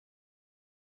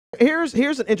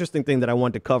here's an interesting thing that I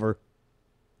want to cover.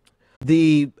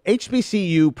 The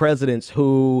HBCU presidents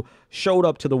who showed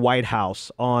up to the White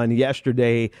House on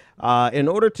yesterday in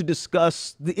order to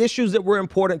discuss the issues that were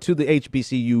important to the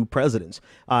HBCU presidents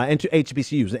and to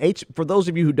HBCUs. For those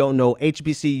of you who don't know,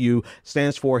 HBCU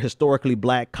stands for Historically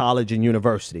Black College and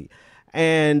University.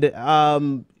 And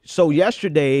so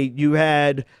yesterday you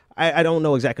had, I don't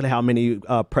know exactly how many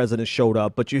presidents showed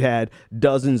up, but you had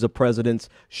dozens of presidents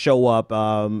show up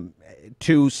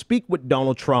to speak with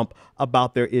Donald Trump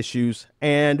about their issues.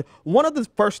 And one of the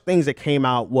first things that came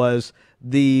out was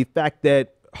the fact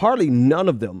that hardly none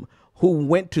of them who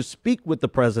went to speak with the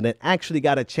president actually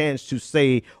got a chance to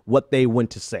say what they went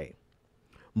to say.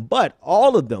 But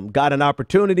all of them got an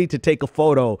opportunity to take a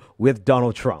photo with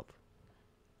Donald Trump.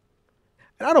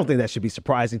 And I don't think that should be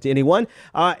surprising to anyone,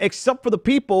 except for the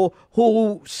people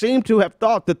who seem to have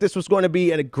thought that this was going to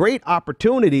be a great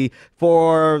opportunity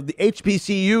for the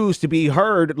HBCUs to be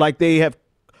heard like they have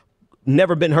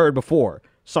never been heard before.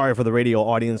 Sorry for the radio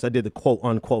audience. I did the quote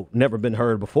unquote never been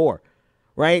heard before.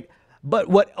 Right. But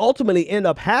what ultimately ended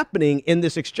up happening in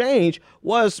this exchange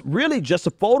was really just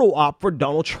a photo op for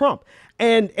Donald Trump.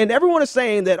 And everyone is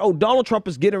saying that, oh, Donald Trump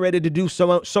is getting ready to do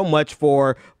so much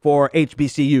for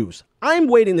HBCUs. I'm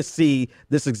waiting to see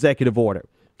this executive order.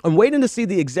 I'm waiting to see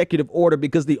the executive order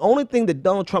because the only thing that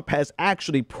Donald Trump has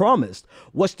actually promised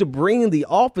was to bring the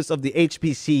office of the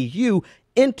HBCU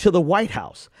into the White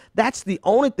House. That's the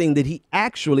only thing that he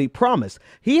actually promised.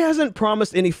 He hasn't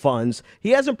promised any funds. He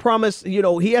hasn't promised, he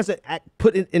hasn't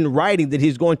put it in writing that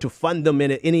he's going to fund them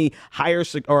in any higher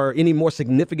or any more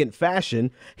significant fashion.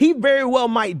 He very well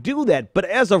might do that. But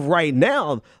as of right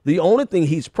now, the only thing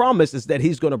he's promised is that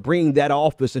he's going to bring that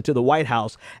office into the White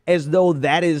House, as though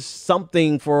that is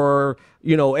something for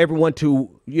everyone to,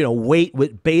 wait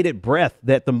with bated breath,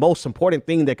 that the most important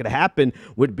thing that could happen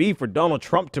would be for Donald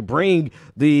Trump to bring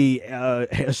the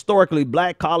historically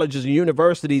black colleges and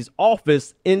universities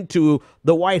office into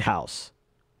the White House.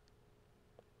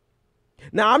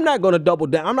 Now, I'm not going to double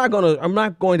down. I'm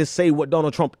not going to say what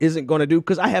Donald Trump isn't going to do,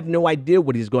 because I have no idea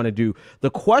what he's going to do.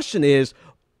 The question is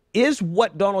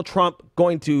what Donald Trump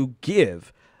going to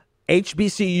give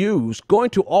HBCUs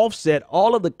going to offset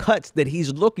all of the cuts that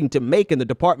he's looking to make in the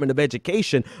Department of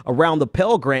Education around the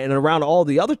Pell Grant and around all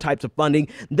the other types of funding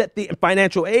that the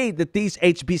financial aid that these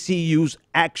HBCUs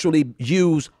actually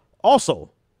use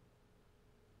also?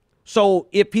 So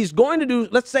if he's going to do,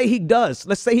 let's say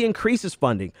he increases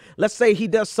funding. Let's say he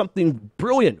does something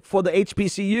brilliant for the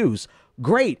HBCUs.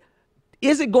 Great.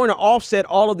 Is it going to offset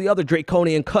all of the other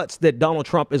draconian cuts that Donald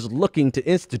Trump is looking to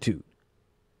institute?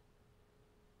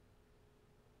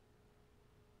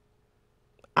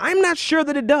 I'm not sure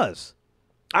that it does.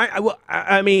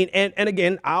 I mean, and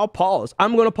again, I'll pause.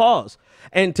 I'm going to pause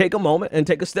and take a moment and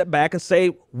take a step back and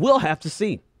say, we'll have to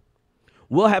see.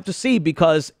 We'll have to see,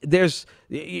 because there's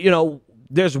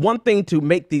one thing to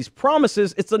make these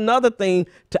promises. It's another thing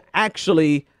to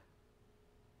actually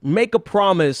make a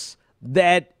promise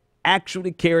that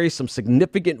actually carries some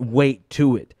significant weight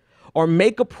to it, or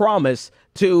make a promise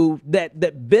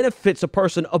that benefits a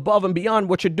person above and beyond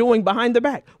what you're doing behind the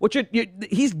back.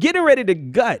 He's getting ready to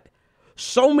gut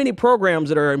so many programs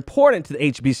that are important to the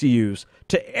HBCUs,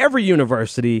 to every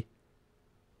university,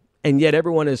 and yet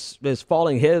everyone is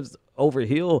falling heads over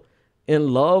heel in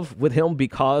love with him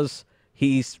because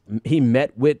he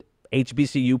met with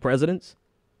HBCU presidents.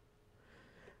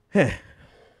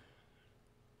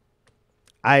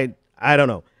 I don't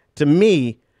know. To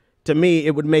me,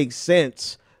 it would make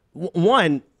sense.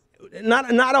 One,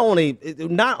 not only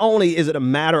is it a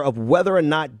matter of whether or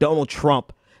not Donald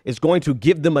Trump is going to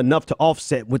give them enough to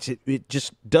offset, which it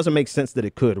just doesn't make sense that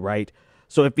it could, right?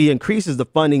 So if he increases the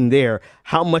funding there,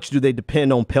 how much do they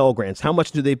depend on Pell Grants? How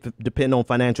much do they depend on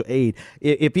financial aid?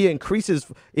 If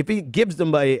he gives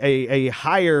them a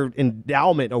higher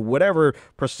endowment or whatever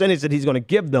percentage that he's going to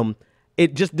give them,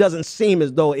 it just doesn't seem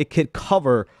as though it could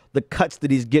cover the cuts that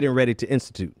he's getting ready to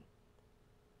institute.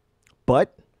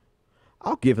 But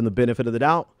I'll give him the benefit of the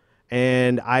doubt,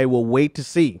 and I will wait to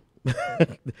see.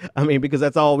 I mean, because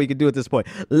that's all we can do at this point.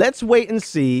 Let's wait and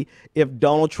see if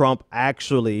Donald Trump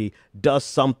actually does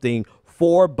something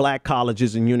for black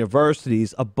colleges and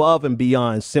universities above and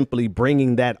beyond simply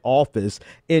bringing that office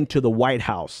into the White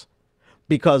House.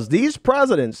 Because these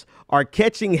presidents are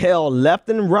catching hell left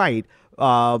and right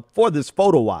for this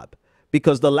photo op.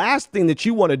 Because the last thing that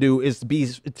you want to do is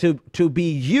to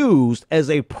be used as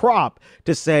a prop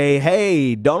to say,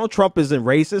 hey, Donald Trump isn't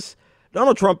racist.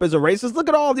 Donald Trump is a racist. Look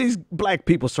at all these black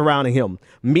people surrounding him.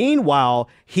 Meanwhile,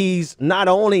 he's not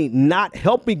only not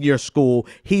helping your school,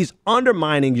 he's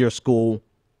undermining your school.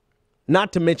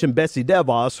 not to mention Betsy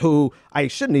DeVos, who I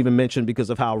shouldn't even mention because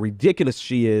of how ridiculous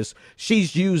she is.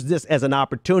 She's used this as an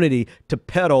opportunity to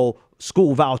peddle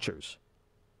school vouchers,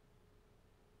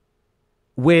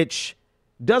 which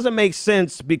doesn't make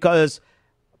sense because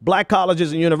black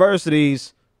colleges and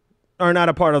universities are not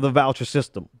a part of the voucher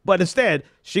system. But instead,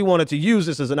 she wanted to use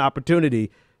this as an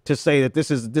opportunity to say that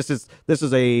this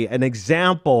is an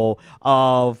example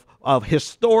of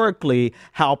historically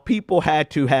how people had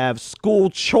to have school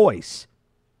choice.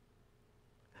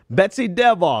 Betsy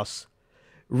DeVos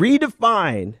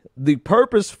redefined the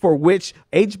purpose for which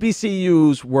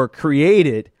HBCUs were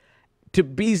created to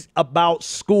be about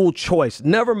school choice.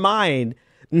 Never mind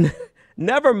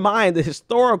the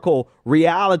historical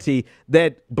reality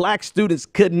that black students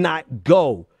could not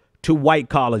go to white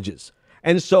colleges.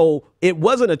 And so it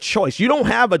wasn't a choice. You don't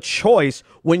have a choice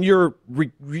when you're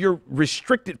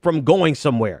restricted from going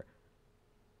somewhere.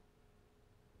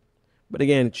 But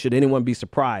again, should anyone be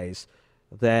surprised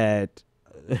that,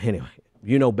 anyway,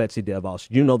 you know Betsy DeVos,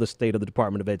 you know the state of the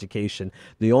Department of Education.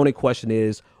 The only question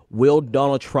is, will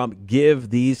Donald Trump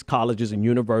give these colleges and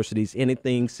universities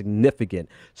anything significant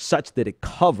such that it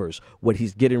covers what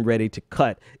he's getting ready to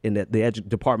cut in the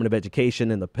Department of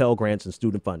Education and the Pell Grants and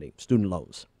student funding, student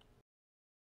loans?